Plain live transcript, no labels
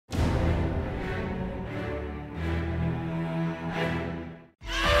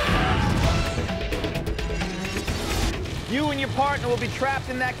and your partner will be trapped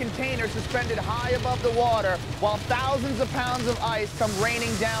in that container suspended high above the water while thousands of pounds of ice come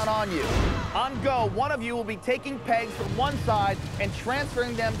raining down on you. On go, one of you will be taking pegs from one side and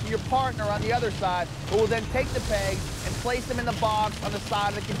transferring them to your partner on the other side, who will then take the pegs and place them in the box on the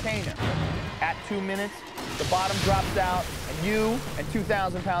side of the container. At 2 minutes, the bottom drops out, and you and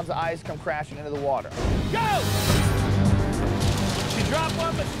 2,000 pounds of ice come crashing into the water. Go! She dropped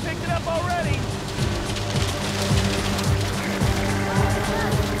one, but she picked it up already.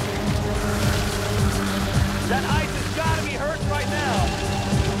 That ice has got to be hurting right now.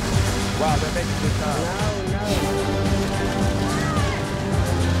 Wow, they're making good time. No.